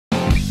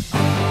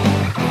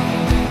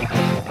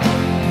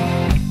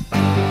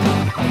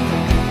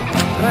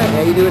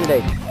How you doing today?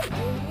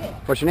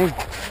 What's your name?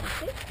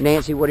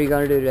 Nancy, what are you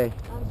going to do today?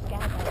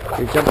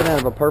 You're jumping out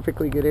of a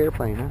perfectly good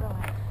airplane, huh?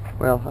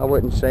 Well, I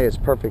wouldn't say it's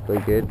perfectly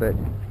good, but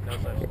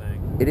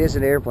it is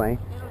an airplane.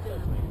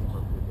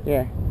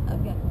 Yeah.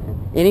 Okay.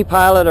 Any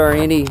pilot or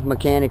any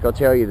mechanic will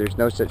tell you there's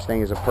no such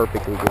thing as a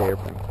perfectly good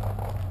airplane.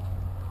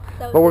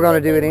 So but we're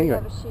going to do it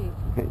anyway.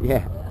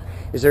 Yeah.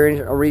 Is there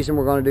a reason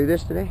we're going to do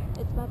this today?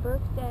 It's my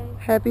birthday.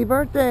 Happy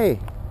birthday.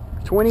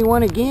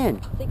 21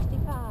 again. 65.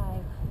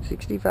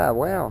 65.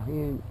 Wow.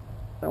 I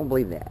don't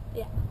believe that.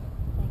 Yeah.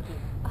 Thank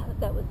you.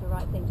 That was the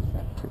right thing to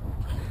say.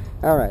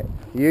 All right.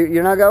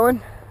 You're not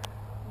going?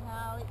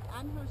 No,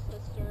 I'm her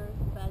sister,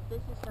 but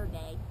this is her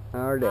day.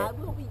 Our day. I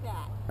will be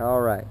back.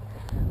 All right.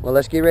 Well,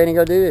 let's get ready and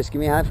go do this.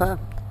 Give me a high five.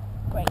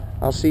 Great.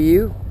 I'll see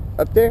you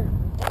up there.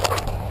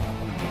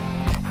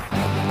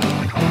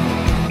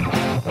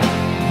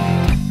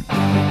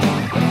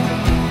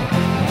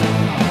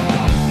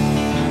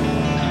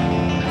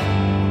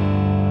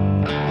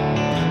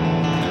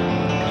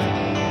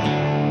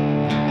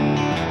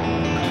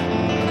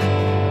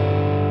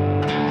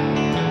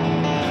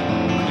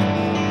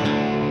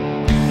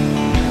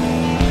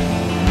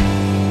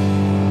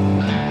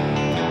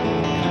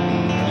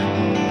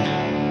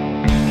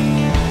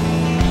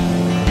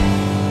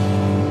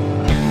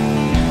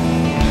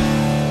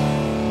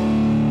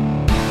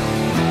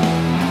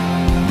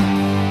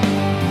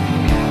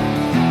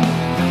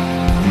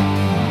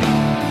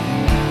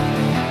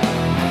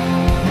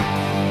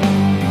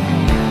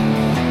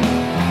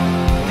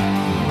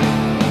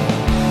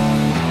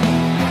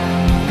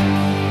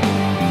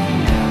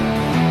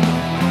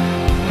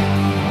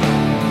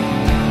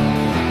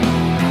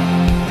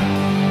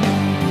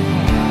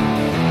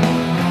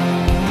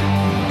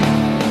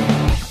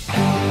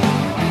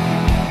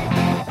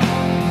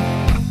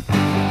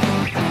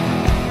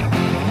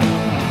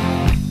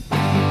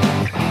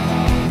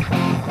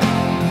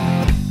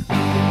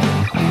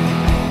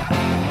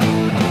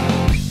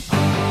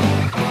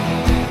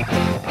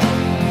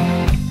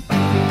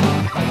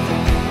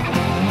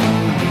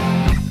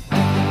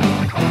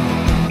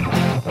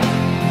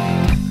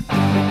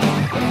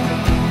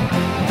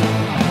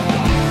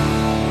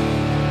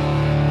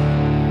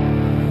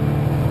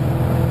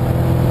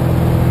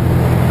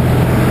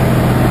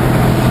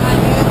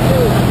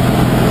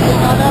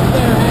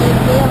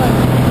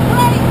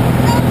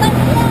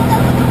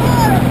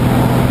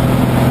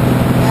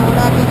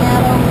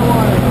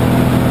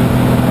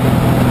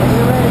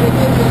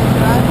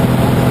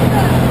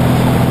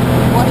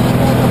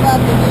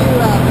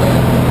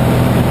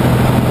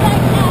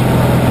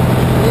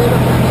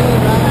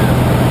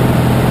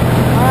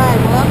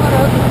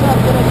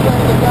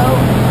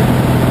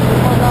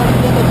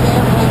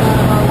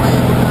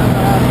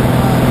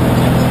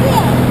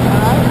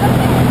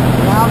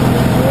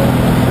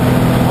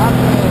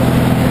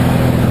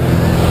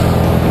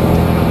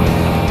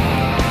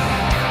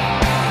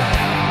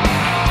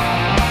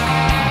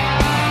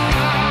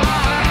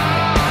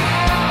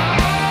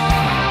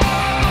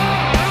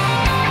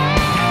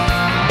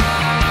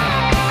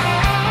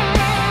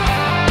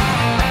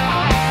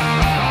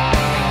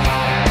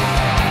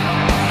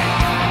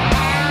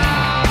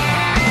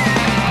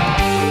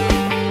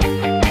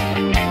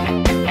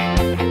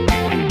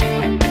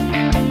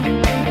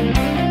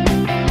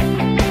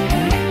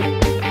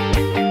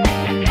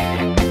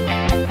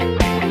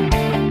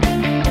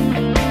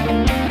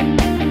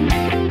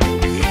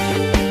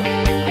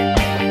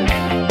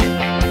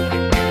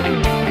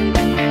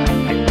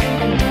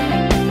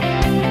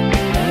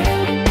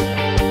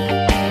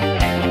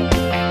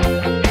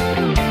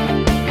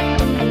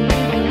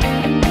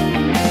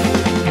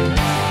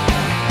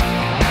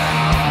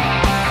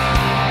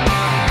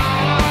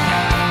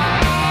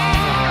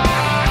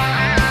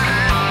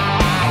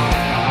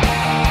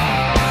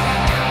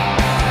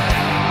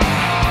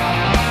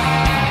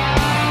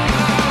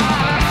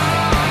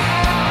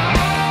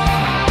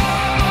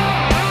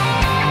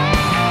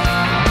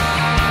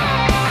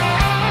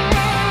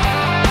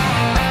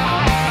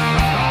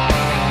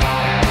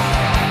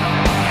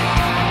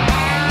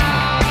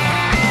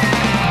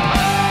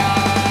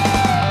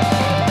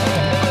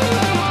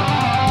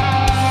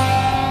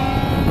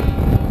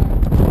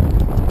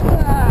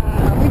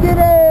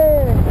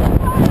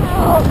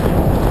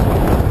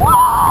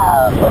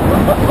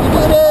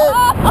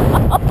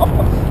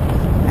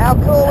 How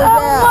cool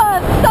was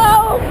that? That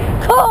was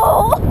so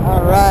cool!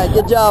 All right,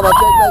 good job. I'll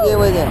check back in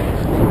with you.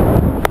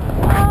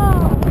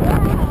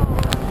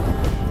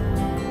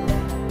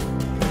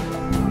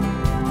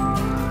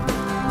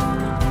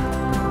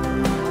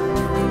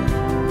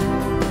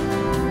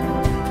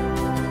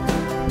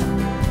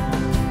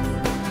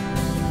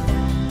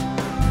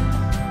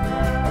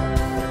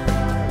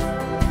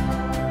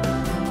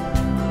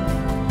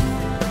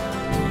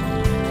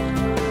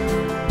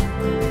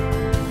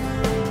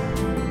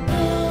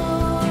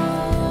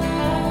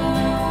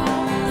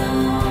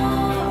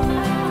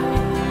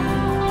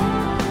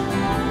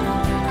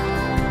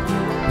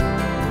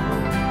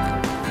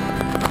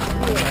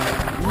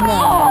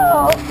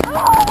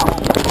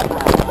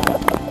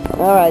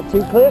 All right,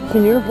 2 clips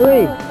and you're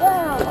free.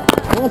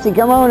 Nancy,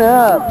 come on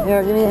up.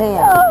 Here, give me a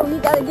hand. Oh,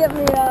 you gotta get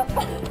me up.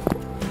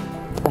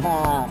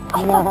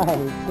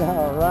 Nice.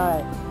 All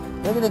right.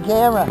 Look at the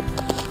camera.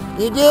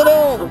 You did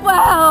it.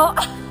 Wow.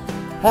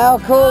 How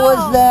cool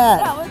was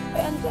that? That was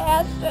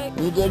fantastic.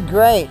 You did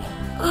great.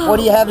 What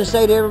do you have to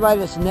say to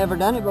everybody that's never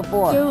done it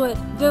before? Do it,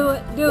 do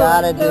it, do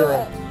Gotta it. do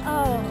it.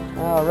 Oh.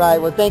 All right.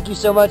 Well, thank you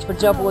so much for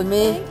jumping with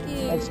me. Thank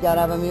you. Let's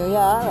Skydive Amelia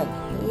Island.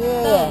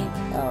 Yeah.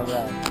 Thanks. All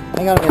right.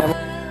 Hang on a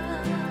minute.